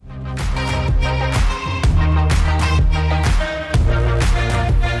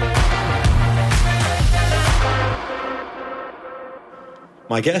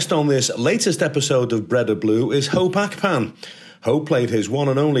My guest on this latest episode of Bred is Hope Akpan. Hope played his one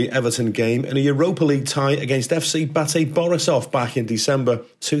and only Everton game in a Europa League tie against FC Bate Borisov back in December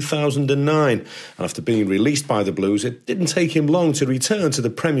 2009. And after being released by the Blues, it didn't take him long to return to the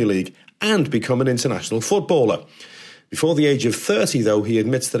Premier League and become an international footballer. Before the age of 30, though, he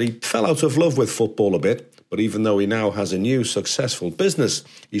admits that he fell out of love with football a bit. But even though he now has a new successful business,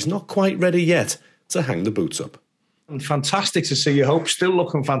 he's not quite ready yet to hang the boots up. Fantastic to see you, Hope. Still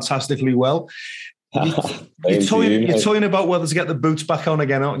looking fantastically well. You're toying about whether to get the boots back on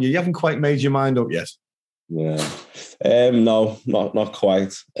again, aren't you? You haven't quite made your mind up yet. Yeah. No, not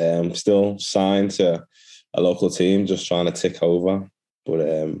quite. Still signed to a local team, just trying to tick over.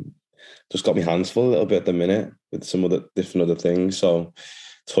 But just got my hands full a little bit at the minute with some of the different other things. So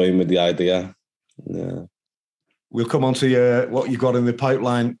toying with the idea. Yeah. We'll come on to what you've got in the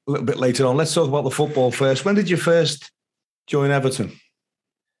pipeline a little bit later on. Let's talk about the football first. When did you first join Everton?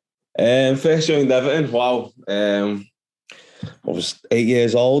 First joined Everton, wow. I was 8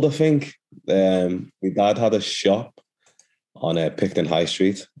 years old, I think. My dad had a shop on Picton High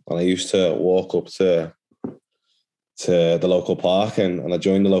Street, and I used to walk up to the local park, and I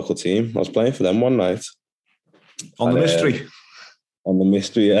joined the local team. I was playing for them one night. On the mystery? On the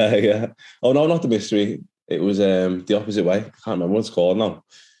mystery, yeah. Oh, no, not the mystery. It was the opposite way. I can't remember what it's called now.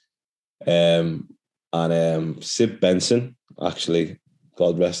 And Sid Benson, actually,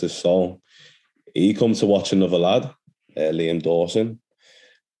 God rest his soul, he come to watch another lad, Liam Dawson.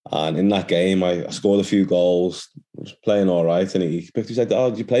 And in that game, I scored a few goals. I was playing all right. And he said, "Oh,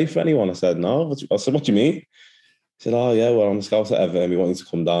 did you play for anyone?" I said, "No." I said, "What do you mean?" He said, "Oh, yeah, we're on the scouts at Everton. We want you to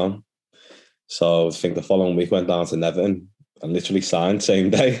come down." So I think the following week went down to Everton and literally signed same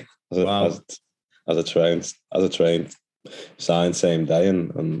day. As a trained, signed same day,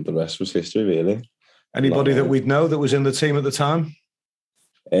 and the rest was history, really. Anybody that we'd know that was in the team at the time?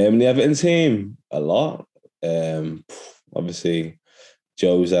 The Everton team, a lot. Obviously,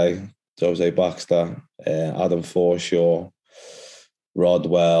 Jose Baxter, Adam Forshaw,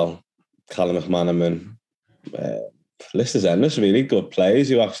 Rodwell, Callum McManaman. List is endless, really good players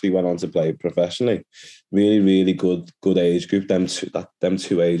who actually went on to play professionally. Really, really good age group. Them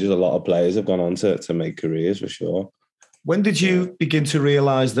two ages, a lot of players have gone on to make careers for sure. When did you begin to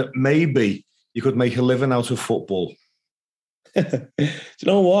realise that maybe you could make a living out of football? Do you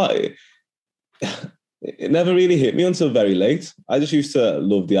know what? It never really hit me until very late. I just used to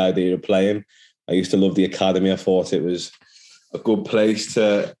love the idea of playing. I used to love the academy. I thought it was a good place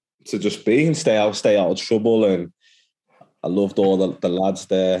to just be and stay out of trouble. And I loved all the lads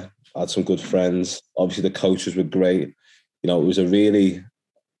there. I had some good friends. Obviously, the coaches were great. You know, it was a really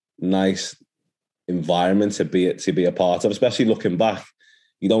nice environment to be a part of, especially looking back.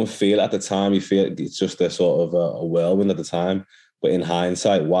 You don't feel it at the time. You feel it's just a sort of a whirlwind at the time. But in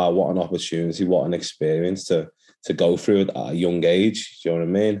hindsight, wow, what an opportunity, what an experience to go through at a young age. Do you know what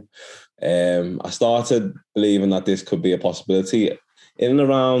I mean? I started believing that this could be a possibility in and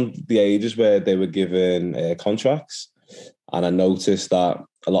around the ages where they were given contracts. And I noticed that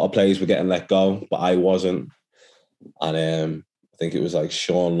a lot of players were getting let go, but I wasn't. And I think it was like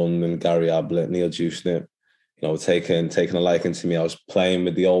Sean London, Gary Ablett, Neil Juicnip, you know, taking a liking to me. I was playing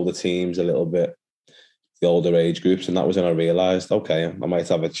with the older teams a little bit, the older age groups, and that was when I realised, okay, I might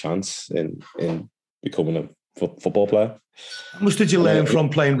have a chance in becoming a football player. How much did you learn from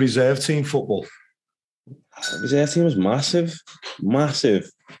playing reserve team football? Reserve team was massive.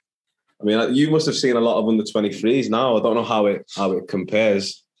 I mean, you must have seen a lot of under 23s now. I don't know how it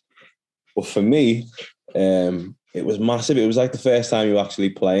compares, but for me, it was massive. It was like the first time you were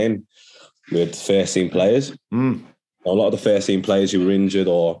actually playing with first team players. A lot of the first team players who were injured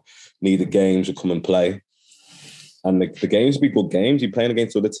or needed games would come and play, and the games would be good games. You're playing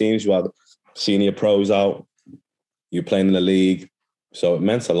against other teams. You had senior pros out. You're playing in the league, so it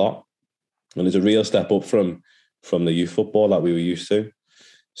meant a lot. And there's a real step up from the youth football that we were used to.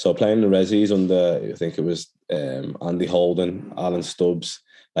 So playing the Resis under, I think it was Andy Holden, Alan Stubbs,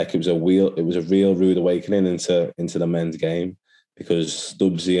 like it was a real rude awakening into the men's game, because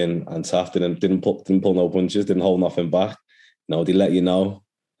Stubbsy and Taft didn't pull no punches, didn't hold nothing back. You know, they let you know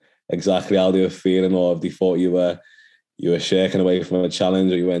exactly how they were feeling, or if they thought you were shaking away from a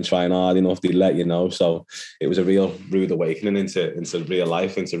challenge or you weren't trying hard enough, they let you know. So it was a real rude awakening into real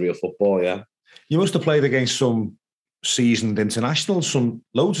life, into real football. Yeah, you must have played against some seasoned internationals,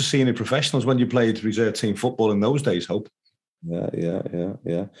 loads of senior professionals when you played reserve team football in those days, Hope. Yeah.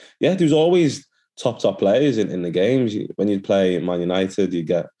 There was always top players in the games. When you play Man United, you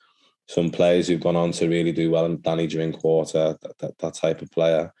get some players who've gone on to really do well, and Danny Drinkwater, that type of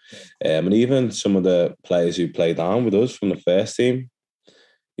player. And even some of the players who played down with us from the first team,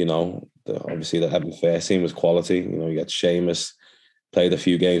 obviously the Everton first team was quality. You got Seamus, played a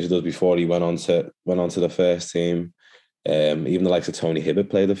few games with us before he went on to the first team. Even the likes of Tony Hibbert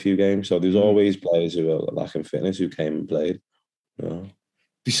played a few games. So there's always players who are lacking fitness who came and played.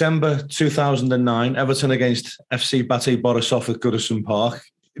 December 2009, Everton against FC Bate Borisov at Goodison Park.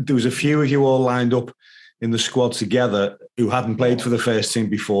 There was a few of you all lined up in the squad together who hadn't played for the first team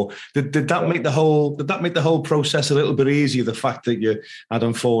before. Did that make the whole process a little bit easier? The fact that you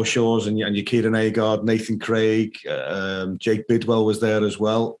Adam Forshaws and your Kieran Agard, Nathan Craig, Jake Bidwell was there as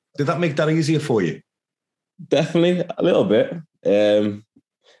well. Did that make that easier for you? Definitely, a little bit.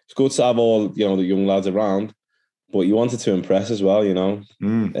 It's good to have all the young lads around, but you wanted to impress as well. It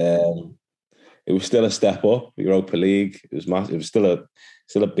was still a step up. Europa League. It was massive. It was still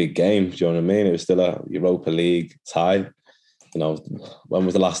a big game. Do you know what I mean? It was still a Europa League tie. When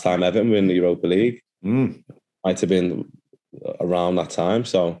was the last time Everton were in the Europa League? Might have been around that time.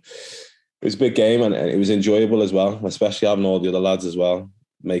 So it was a big game, and it was enjoyable as well, especially having all the other lads as well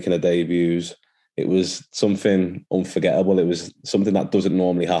making their debuts. It was something unforgettable. It was something that doesn't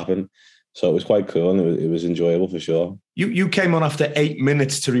normally happen. So it was quite cool, and it was enjoyable for sure. You came on after 8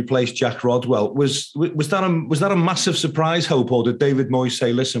 minutes to replace Jack Rodwell. Was that a massive surprise, Hope, or did David Moyes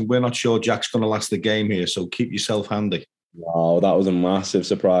say, "Listen, we're not sure Jack's going to last the game here, so keep yourself handy"? No, that was a massive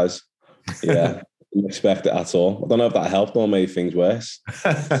surprise. Yeah, didn't expect it at all. I don't know if that helped or made things worse,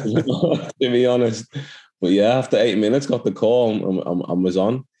 to be honest. But yeah, after 8 minutes, got the call and was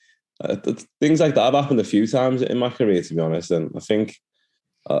on. Things like that have happened a few times in my career, to be honest, and I think.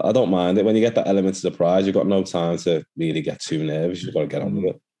 I don't mind it. When you get that element of surprise, you've got no time to really get too nervous. You've got to get on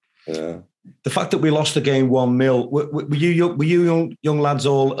with it. Yeah. The fact that we lost the game 1-0, were you young lads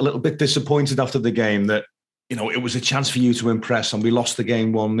all a little bit disappointed after the game that, it was a chance for you to impress and we lost the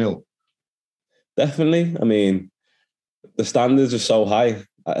game 1-0? Definitely. I mean, the standards are so high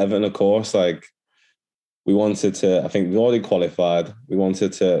at Everton, of course. Like, we wanted to, I think we already qualified. We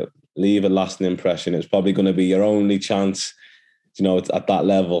wanted to leave a lasting impression. It's probably going to be your only chance at that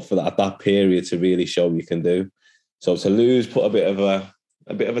level at that period to really show what you can do. So to lose put a bit of a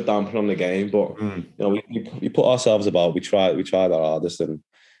damper on the game, but we put ourselves about. We tried our hardest, and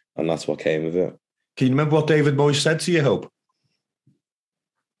that's what came of it. Can you remember what David Moyes said to you, Hope?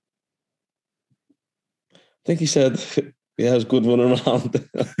 I think he said, "Yeah, it was good running around."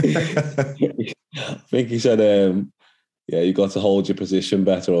 I think he said, "Yeah, you got to hold your position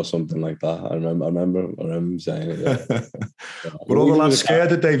better," or something like that. I remember saying it. Yeah. Were all the lads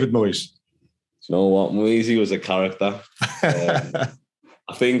scared of David Moyes? You know what? Moyes was a character. I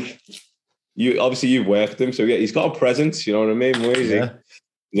think you've worked with him, so yeah, he's got a presence. You know what I mean, Moyes? Yeah.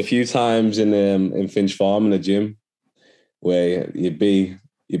 There's a few times in Finch Farm in the gym where you'd be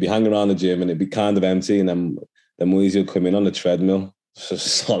hanging around the gym and it'd be kind of empty, and then Moyes would come in on the treadmill.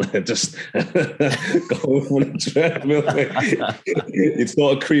 Solid, just go on the treadmill. You'd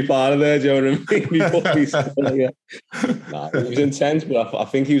sort of creep out of there, do you know what I mean? It was intense, but I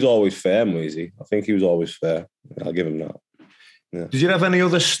think he was always fair, Moisey. I think he was always fair. I'll give him that. Yeah. Did you have any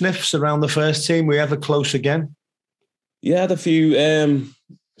other sniffs around the first team? Were you ever close again? Yeah, I had a few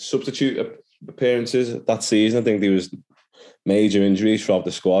substitute appearances that season. I think there was major injuries throughout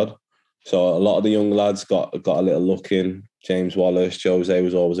the squad. So a lot of the young lads got a little look in. James Wallace, Jose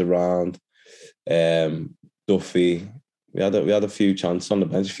was always around. Duffy. We had a few chances on the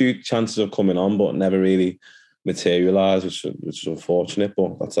bench. A few chances of coming on, but never really materialised, which is unfortunate.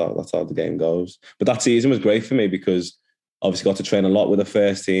 But that's how the game goes. But that season was great for me because obviously got to train a lot with the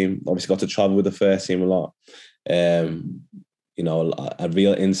first team. Obviously got to travel with the first team a lot. A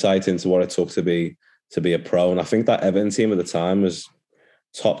real insight into what it took to be a pro. And I think that Everton team at the time was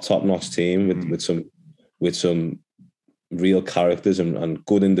top-notch team with some real characters and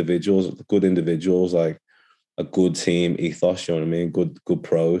good individuals, like a good team ethos, you know what I mean? Good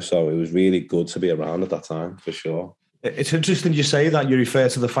pros. So it was really good to be around at that time, for sure. It's interesting you say that. You refer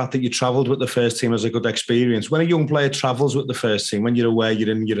to the fact that you travelled with the first team as a good experience. When a young player travels with the first team, when you're away,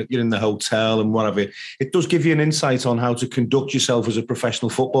 you're in the hotel and whatever, it does give you an insight on how to conduct yourself as a professional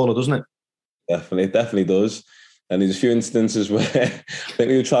footballer, doesn't it? Definitely, it definitely does. And there's a few instances where I think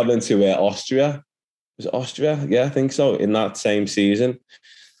we were travelling to Austria. Was it Austria? Yeah, I think so, in that same season.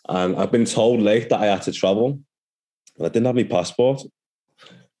 And I've been told late that I had to travel. And I didn't have my passport.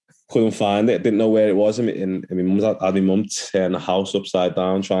 Couldn't find it. Didn't know where it was. And my mum turned the house upside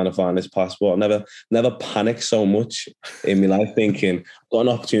down trying to find this passport. I never panicked so much in my life thinking, I've got an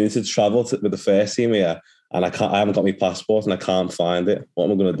opportunity to travel with the first team here and I haven't got my passport and I can't find it. What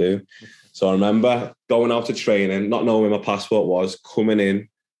am I going to do? So I remember going out to training, not knowing where my passport was, coming in,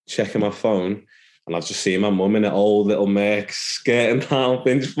 checking my phone, And I've just seen my mum in an old little Merc skirting down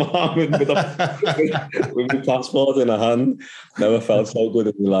Finch Farm with my passport in her hand. Never felt so good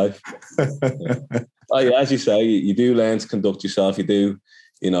in my life. Oh yeah, as you say, you do learn to conduct yourself. You do,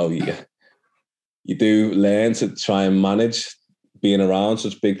 you do learn to try and manage being around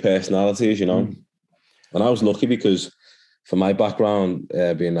such big personalities, And I was lucky because for my background,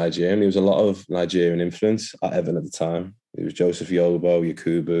 being Nigerian, there was a lot of Nigerian influence at Everton at the time. It was Joseph Yobo,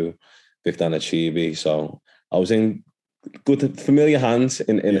 Yakubu, Victor Achibi. So I was in good, familiar hands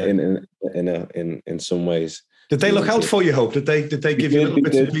in some ways. Did they look out for you, Hope? Did they give you little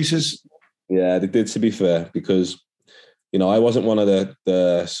bits and pieces? Yeah, they did, to be fair, because I wasn't one of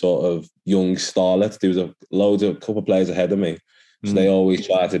the sort of young starlets. There was a couple of players ahead of me. So they always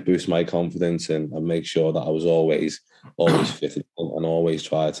tried to boost my confidence and make sure that I was always fitted and always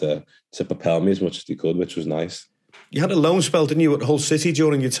tried to propel me as much as they could, which was nice. You had a loan spell, didn't you, at Hull City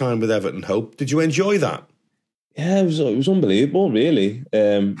during your time with Everton, Hope? Did you enjoy that? Yeah, it was unbelievable, really.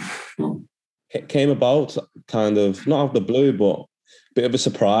 It came about kind of, not out of the blue, but a bit of a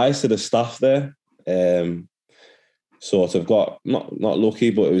surprise to the staff there. Sort of got, not lucky,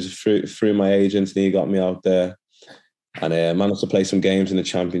 but it was through my agent, and he got me out there. And I managed to play some games in the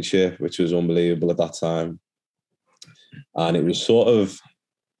Championship, which was unbelievable at that time. And it was sort of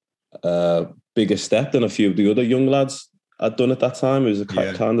a bigger step than a few of the other young lads I'd done at that time. It was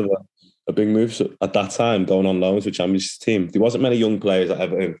kind of a big move. So at that time, going on loan to a Championship team, there wasn't many young players at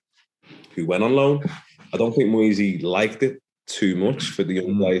Everton who went on loan. I don't think Moisey liked it too much for the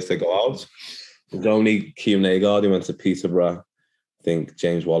young players to go out. It was only Kieran Agard who went to Peterborough. I think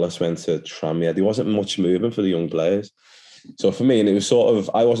James Wallace went to Tranmere. There wasn't much movement for the young players. So for me, and it was sort of,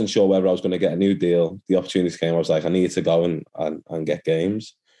 I wasn't sure whether I was going to get a new deal. The opportunities came. I was like, I need to go and get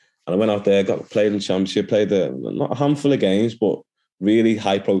games. And I went out there, played in the Championship, played not a handful of games, but really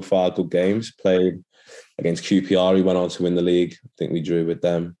high-profile, good games. Played against QPR, who went on to win the league. I think we drew with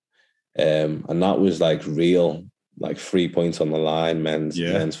them. And that was like real, like 3 points on the line, men's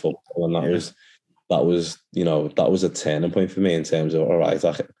football. And that was a turning point for me in terms of, all right,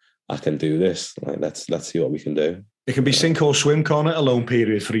 I can do this. Like, let's see what we can do. It can be sink or swim, can't it? A loan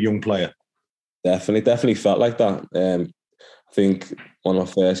period for a young player. Definitely felt like that. I think one of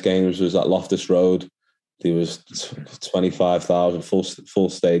my first games was at Loftus Road. There was 25,000 full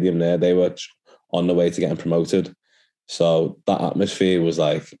stadium there. They were on the way to getting promoted. So that atmosphere was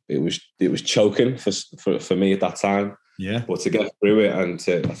like, it was choking for me at that time. Yeah. But to get through it and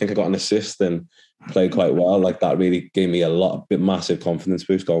I think I got an assist and played quite well. Like, that really gave me a massive confidence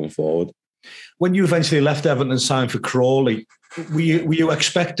boost going forward. When you eventually left Everton and signed for Crawley, were you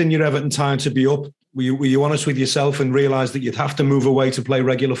expecting your Everton time to be up? Were you honest with yourself and realised that you'd have to move away to play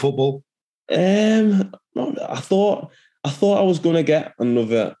regular football? I thought I was going to get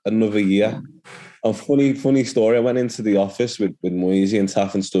another year. A funny story. I went into the office with Moisey and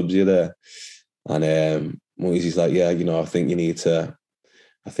Taff and Stubbsy there, and Moisey's like, yeah, I think you need to,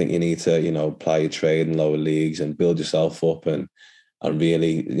 apply your trade in lower leagues and build yourself up and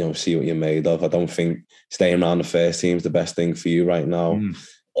really, see what you're made of. I don't think staying around the first team is the best thing for you right now.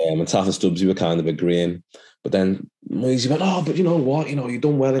 And Taff and Stubbsy were kind of agreeing. But then Moisey went, oh, but you know what? You've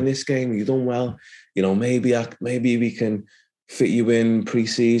done well in this game. You've done well. Maybe we can fit you in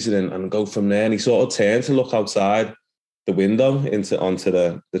pre-season and go from there. And he sort of turned to look outside the window onto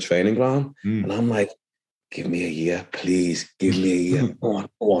the training ground. And I'm like, give me a year, please. Give me a year. Go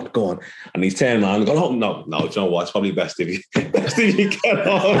on. And he's turning around and going, oh, no, do you know what? It's probably best if you get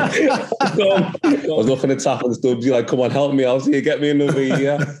on. I was looking at Taff and Stubbsy like, come on, help me out here. Get me another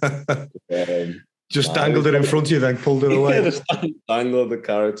year. Just dangled it in front of you, then pulled it away. Just dangled the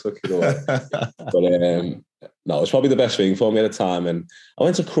carrot, took it away. But no, it was probably the best thing for me at the time. And I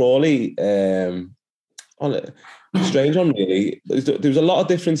went to Crawley on a strange one, really. There was a lot of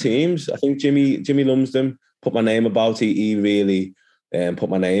different teams. I think Jimmy Lumsden put my name about. He really put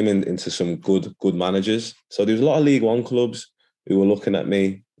my name into some good managers. So there was a lot of League One clubs who were looking at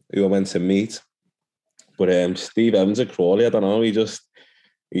me, who I went to meet. But Steve Evans at Crawley, I don't know,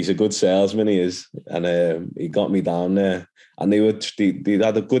 he's a good salesman, he is. And he got me down there. And they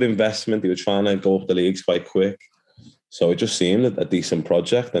had a good investment. They were trying to go up the leagues quite quick. So it just seemed a decent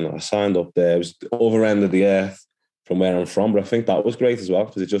project. And I signed up there. It was the other end of the earth from where I'm from. But I think that was great as well,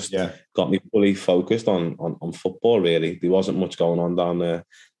 because it just got me fully focused on football, really. There wasn't much going on down there.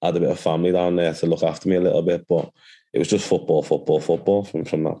 I had a bit of family down there to look after me a little bit. But it was just football from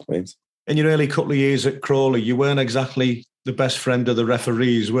that point. In your early couple of years at Crawley, you weren't exactly the best friend of the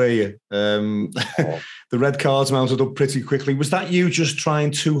referees, were you? The red cards mounted up pretty quickly. Was that you just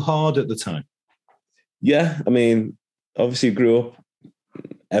trying too hard at the time? Yeah, I mean, obviously grew up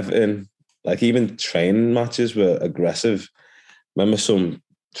Everton, Like even training matches were aggressive. Remember some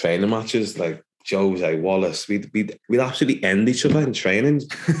training matches like Jose Wallace, we'd absolutely end each other in training.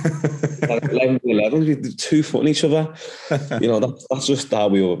 Like 11, we'd two-footing each other. That's just how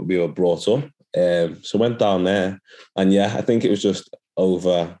we were brought up. So went down there, and yeah, I think it was just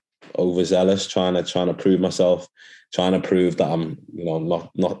overzealous, trying to prove myself, trying to prove that I'm,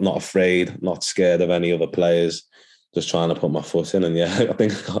 not afraid, not scared of any other players. Just trying to put my foot in, and yeah, I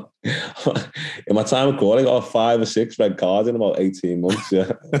think in my time of calling, I got 5 or 6 red cards in about 18 months.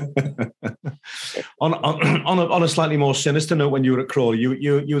 Yeah. on a slightly more sinister note, when you were at Crawley, you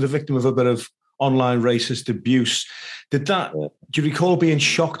were the victim of a bit of online racist abuse. Do you recall being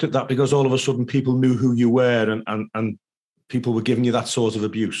shocked at that, because all of a sudden people knew who you were and people were giving you that sort of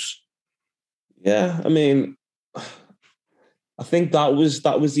abuse? Yeah, I mean, I think that was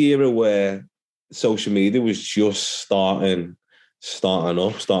the era where social media was just starting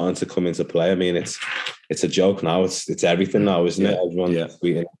to come into play. I mean, it's a joke now. It's everything now, isn't it? Everyone's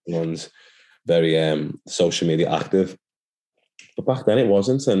tweeting, everyone's very social media active. But back then it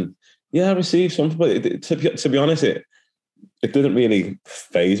wasn't. And yeah, I received something, but to be honest, it didn't really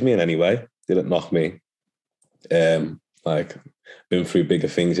faze me in any way. It didn't knock me. Like, been through bigger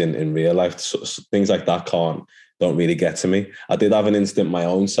things in real life. So things like that don't really get to me. I did have an incident my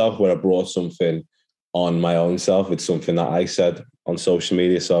own self where I brought something on my own self with something that I said on social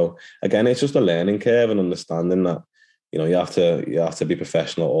media. So again, it's just a learning curve and understanding that, you have to be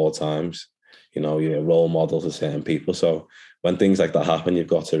professional at all times. You're role models of certain people. So when things like that happen, you've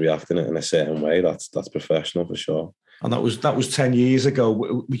got to react in it in a certain way. That's professional for sure. And that was 10 years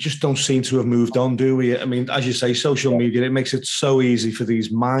ago. We just don't seem to have moved on, do we? I mean, as you say, social media, it makes it so easy for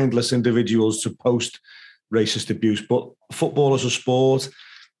these mindless individuals to post racist abuse. But football as a sport,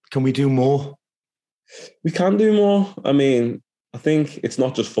 can we do more? We can do more. I mean, I think it's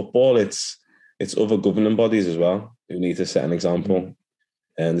not just football, it's other governing bodies as well who need to set an example.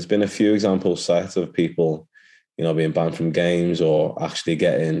 And there's been a few examples set of people, being banned from games or actually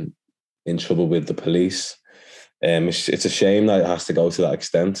getting in trouble with the police. It's a shame that it has to go to that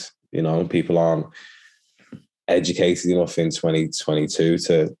extent. People aren't educated enough in 2022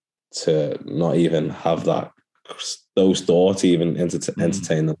 to not even have those thoughts even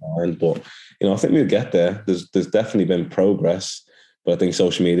entertain the mind. But I think we'll get there. There's definitely been progress, but I think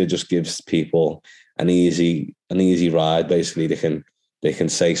social media just gives people an easy ride. Basically, they can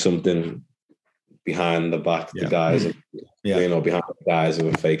say something behind the back the guys, behind the guys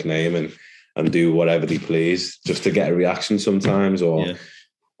with a fake name and do whatever they please just to get a reaction sometimes, or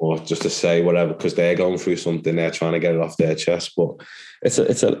just to say whatever because they're going through something, they're trying to get it off their chest. But it's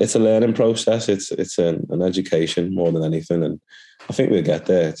a learning process. It's an education more than anything, and I think we'll get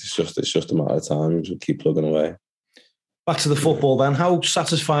there. It's just a matter of time. We'll keep plugging away. Back to the football then. How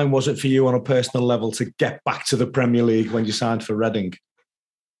satisfying was it for you on a personal level to get back to the Premier League when you signed for Reading?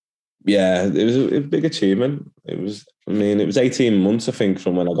 Yeah, it was a big achievement. It was 18 months, I think,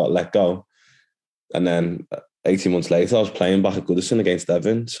 from when I got let go. And then 18 months later, I was playing back at Goodison against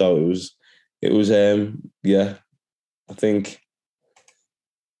Evan. So it was I think,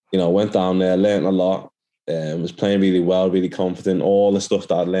 went down there, learned a lot, was playing really well, really confident. All the stuff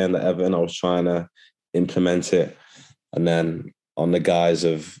that I'd learned at Evan, I was trying to implement it. And then on the guise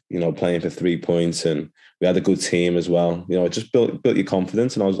of, playing for 3 points, and we had a good team as well. It just built your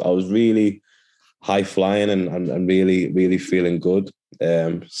confidence, and I was really high flying and really, really feeling good.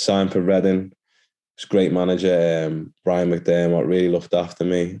 Signed for Reading. It's a great manager, Brian McDermott, really looked after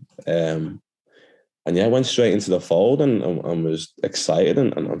me. And yeah, went straight into the fold and was excited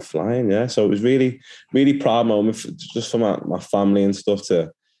and flying. Yeah, so it was really, really proud moment just for my family and stuff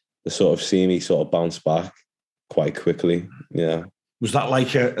to sort of see me sort of bounce back quite quickly. Yeah. Was that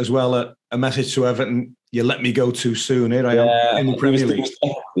like a message to Everton? You let me go too soon. Here I am in the Premier League.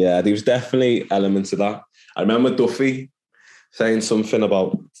 There was definitely elements of that. I remember Duffy saying something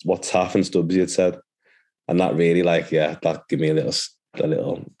about what Taff and Stubbs had said, and that really that gave me a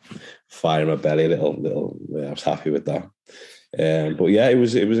little fire in my belly. I was happy with that. But yeah, it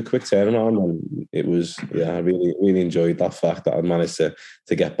was a quick turnaround, and it was I really, really enjoyed that fact that I managed to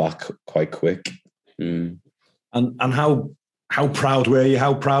get back quite quick. And how proud were you?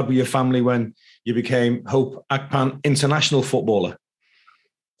 How proud were your family when you became Hope Akpan international footballer?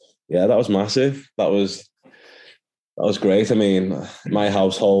 Yeah, that was massive. That was great. I mean, my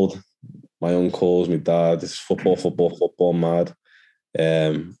household, my uncles, my dad, is football mad.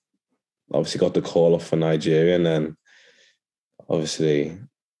 Obviously got the call up for Nigeria, and then obviously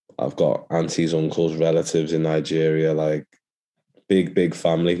I've got aunties, uncles, relatives in Nigeria, like big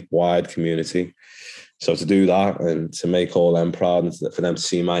family, wide community. So to do that and to make all them proud and for them to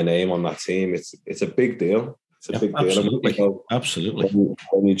see my name on that team, it's a big deal. It's a big absolutely. deal. Absolutely.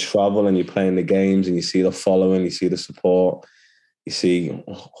 When you travel and you're playing the games and you see the following, you see the support, you see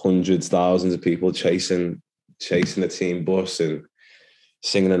hundreds, thousands of people chasing the team bus and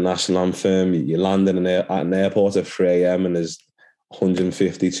singing the national anthem. You land at an airport at 3 a.m. and there's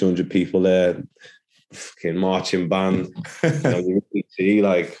 150, 200 people there, fucking marching band. You really see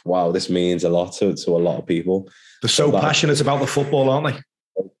like, wow, this means a lot to a lot of people. They're so passionate about the football, aren't they?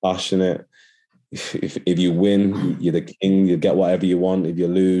 So passionate. If you win, you're the king. You get whatever you want. If you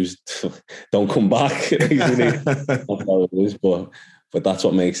lose, don't come back. That's how it is, but that's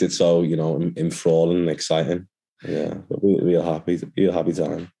what makes it so enthralling and exciting. Yeah, real happy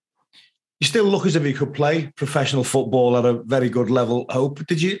time. You still look as if you could play professional football at a very good level, Hope.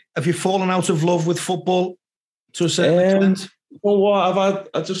 Have you fallen out of love with football to a certain extent? You know what? I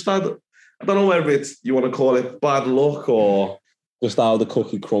don't know whether you want to call it bad luck or just how the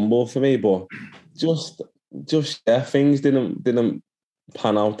cookie crumbled for me, but just things didn't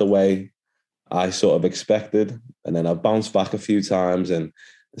pan out the way I sort of expected. And then I bounced back a few times and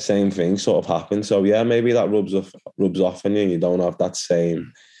the same thing sort of happened. So yeah, maybe that rubs off on you. You don't have that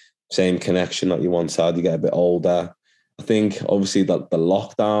same connection that you once had. You get a bit older. I think obviously that the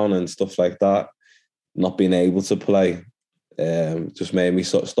lockdown and stuff like that, not being able to play, just made me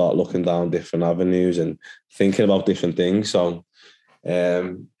sort of start looking down different avenues and thinking about different things. So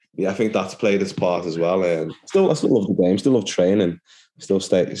I think that's played its part as well. I still love the game, still love training, still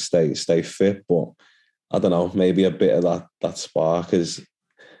stay fit, but I don't know, maybe a bit of that spark is,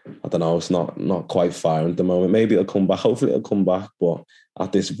 I don't know, it's not quite firing at the moment. Maybe it'll come back. Hopefully it'll come back, but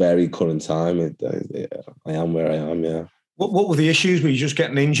at this very current time, I am where I am, yeah. What were the issues? Were you just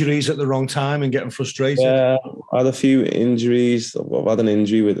getting injuries at the wrong time and getting frustrated? Yeah, I had a few injuries. I've had an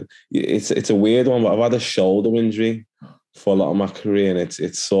injury with, it's a weird one, but I've had a shoulder injury for a lot of my career, and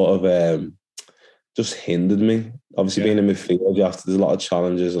it's sort of just hindered me. Obviously, being in midfield, there's a lot of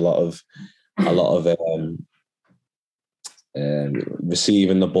challenges, a lot of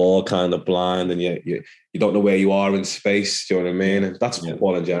receiving the ball kind of blind, and you don't know where you are in space. Do you know what I mean? And that's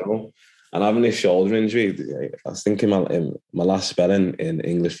football in general. And having this shoulder injury, I was thinking in my last spell in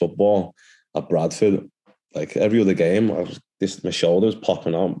English football at Bradford, like every other game, my shoulder was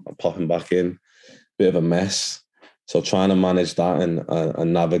popping out, popping back in, bit of a mess. So trying to manage that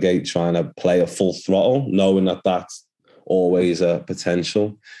and navigate, trying to play a full throttle, knowing that that's always a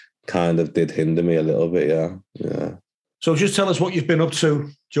potential, kind of did hinder me a little bit. Yeah. So just tell us what you've been up to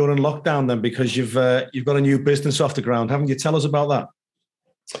during lockdown then, because you've got a new business off the ground, haven't you? Tell us about that.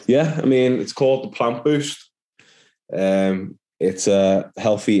 Yeah, I mean, it's called the Plant Boost. It's a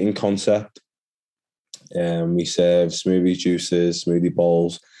health eating concept. We serve smoothie juices, smoothie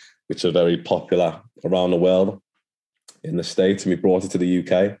bowls, which are very popular around the world. In the States, and we brought it to the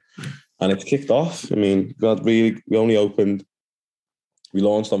UK, and it's kicked off. I mean, we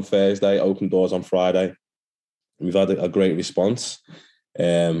launched on Thursday, opened doors on Friday. We've had a great response.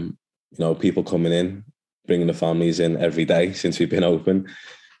 People coming in, bringing the families in every day since we've been open.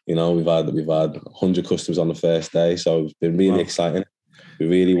 We've had 100 customers on the first day, so it's been really exciting. We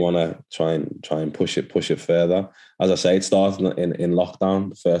really want to try and push it further. As I say, it started in lockdown,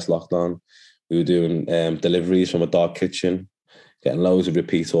 the first lockdown. We were doing deliveries from a dark kitchen, getting loads of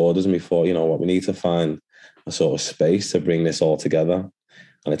repeat orders, and we thought, you know what, we need to find a sort of space to bring this all together.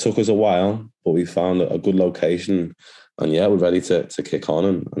 And it took us a while, but we found a good location, and we're ready to kick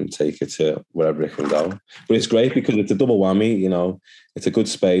on and take it to wherever it can go. But it's great because it's a double whammy. It's a good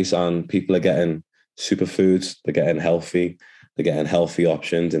space, and people are getting superfoods, they're getting healthy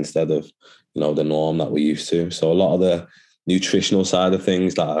options instead of the norm that we're used to. So a lot of the nutritional side of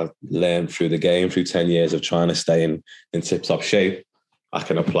things that I've learned through the game, through 10 years of trying to stay in tip-top shape, I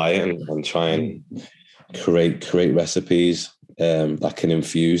can apply it and try and create recipes that can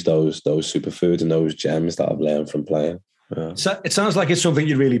infuse those superfoods and those gems that I've learned from playing. Yeah. So it sounds like it's something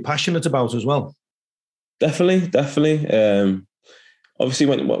you're really passionate about as well. Definitely. Obviously,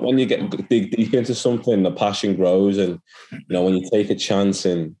 when you dig deep into something, the passion grows, and when you take a chance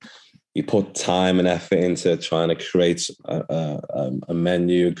and you put time and effort into trying to create a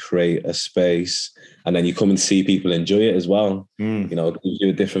menu, create a space, and then you come and see people enjoy it as well. It gives you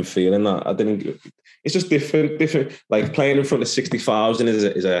a different feeling. It's just different. Like playing in front of 60,000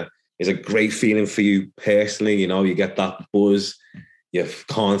 is a great feeling for you personally. You get that buzz, you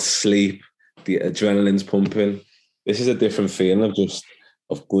can't sleep, the adrenaline's pumping. This is a different feeling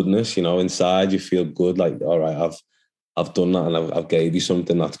of goodness. Inside you feel good. Like, all right, I've done that and I've gave you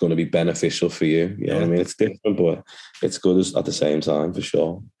something that's going to be beneficial for you. You know what I mean? It's different, but it's good at the same time, for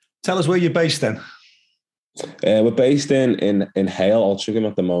sure. Tell us where you're based then. We're based in Hale, Altrincham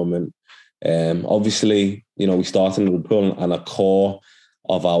at the moment. Obviously, you know, we started in Liverpool and a core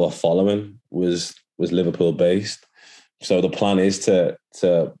of our following was Liverpool based. So the plan is to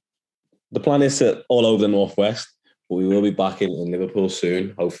all over the Northwest, but we will be back in Liverpool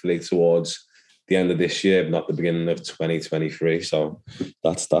soon, hopefully towards the end of this year, if not the beginning of 2023. So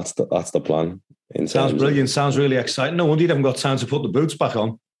that's the plan. Sounds brilliant. Sounds really exciting. No wonder you haven't got time to put the boots back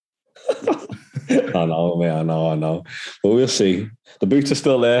on. I know, mate. I know. But we'll see. The boots are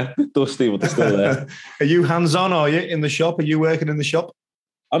still there. Dusty, but they're still there. Are you hands-on, are you, in the shop? Are you working in the shop?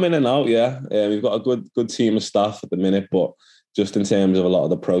 I'm in and out, yeah. We've got a good team of staff at the minute, but just in terms of a lot of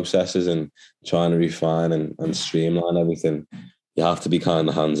the processes and trying to refine and streamline everything, you have to be kind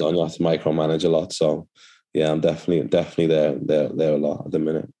of hands-on. You have to micromanage a lot. So, yeah, I'm definitely there a lot at the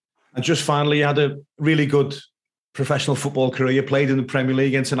minute. And just finally, you had a really good professional football career. You played in the Premier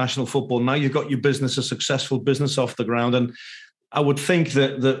League, international football. Now you've got your business, a successful business off the ground. And I would think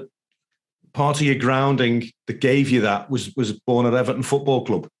that part of your grounding that gave you that was born at Everton Football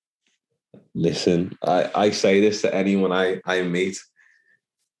Club. Listen, I say this to anyone I meet.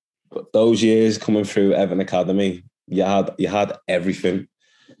 But those years coming through Everton Academy, you had everything.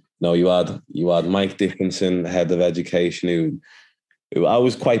 No, you had Mike Dickinson, head of education, who I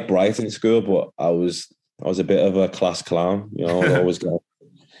was quite bright in school, but I was a bit of a class clown. You know, I'd always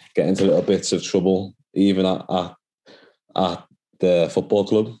get into little bits of trouble, even at the football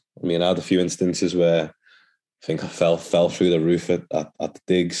club. I mean, I had a few instances where I think I fell through the roof at the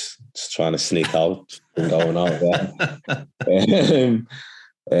digs, just trying to sneak out and going out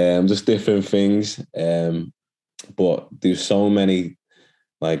there. Just different things. But there's so many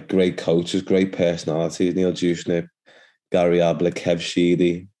like great coaches, great personalities. Neil Juichnip, Gary Ablett, Kev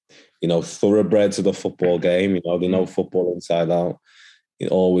Sheedy, you know, thoroughbreds of the football game. You know, they know football inside out. You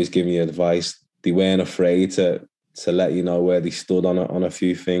know, always giving you advice. They weren't afraid to let you know where they stood on a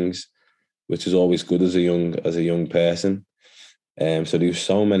few things, which is always good as a young person. So there's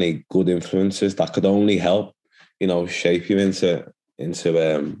so many good influences that could only help, you know, shape you into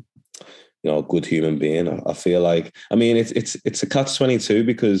you know, a good human being. I feel like, I mean, it's a catch-22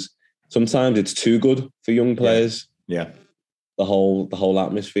 because sometimes it's too good for young players. Yeah. The whole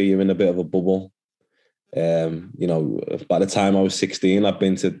atmosphere, you're in a bit of a bubble. You know, by the time I was 16, I've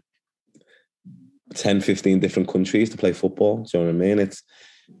been to 10, 15 different countries to play football. Do you know what I mean?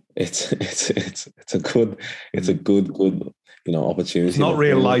 It's a good, you know, opportunity. It's not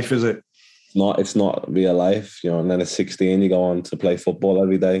real life, is it? It's not real life, you know. And then at 16, you go on to play football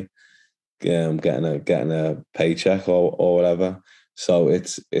every day, getting a paycheck or whatever. So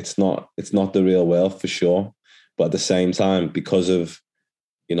it's not the real world for sure. But at the same time, because of,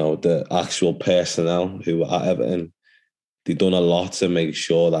 you know, the actual personnel who were at Everton, they've done a lot to make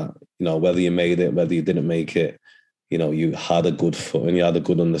sure that, you know, whether you made it, whether you didn't make it, you know, you had a good foot and you had a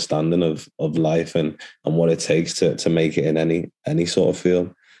good understanding of life and what it takes to make it in any sort of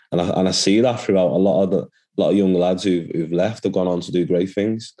field. And I see that throughout a lot of young lads who've left have gone on to do great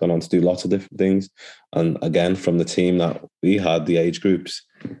things, gone on to do lots of different things. And again, from the team that we had, the age groups,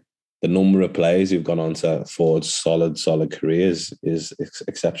 the number of players who've gone on to forge solid careers is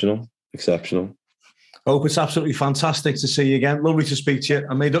exceptional. Hope it's absolutely fantastic to see you again. Lovely to speak to you.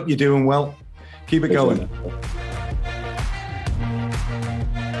 I made up you're doing well. Keep it going.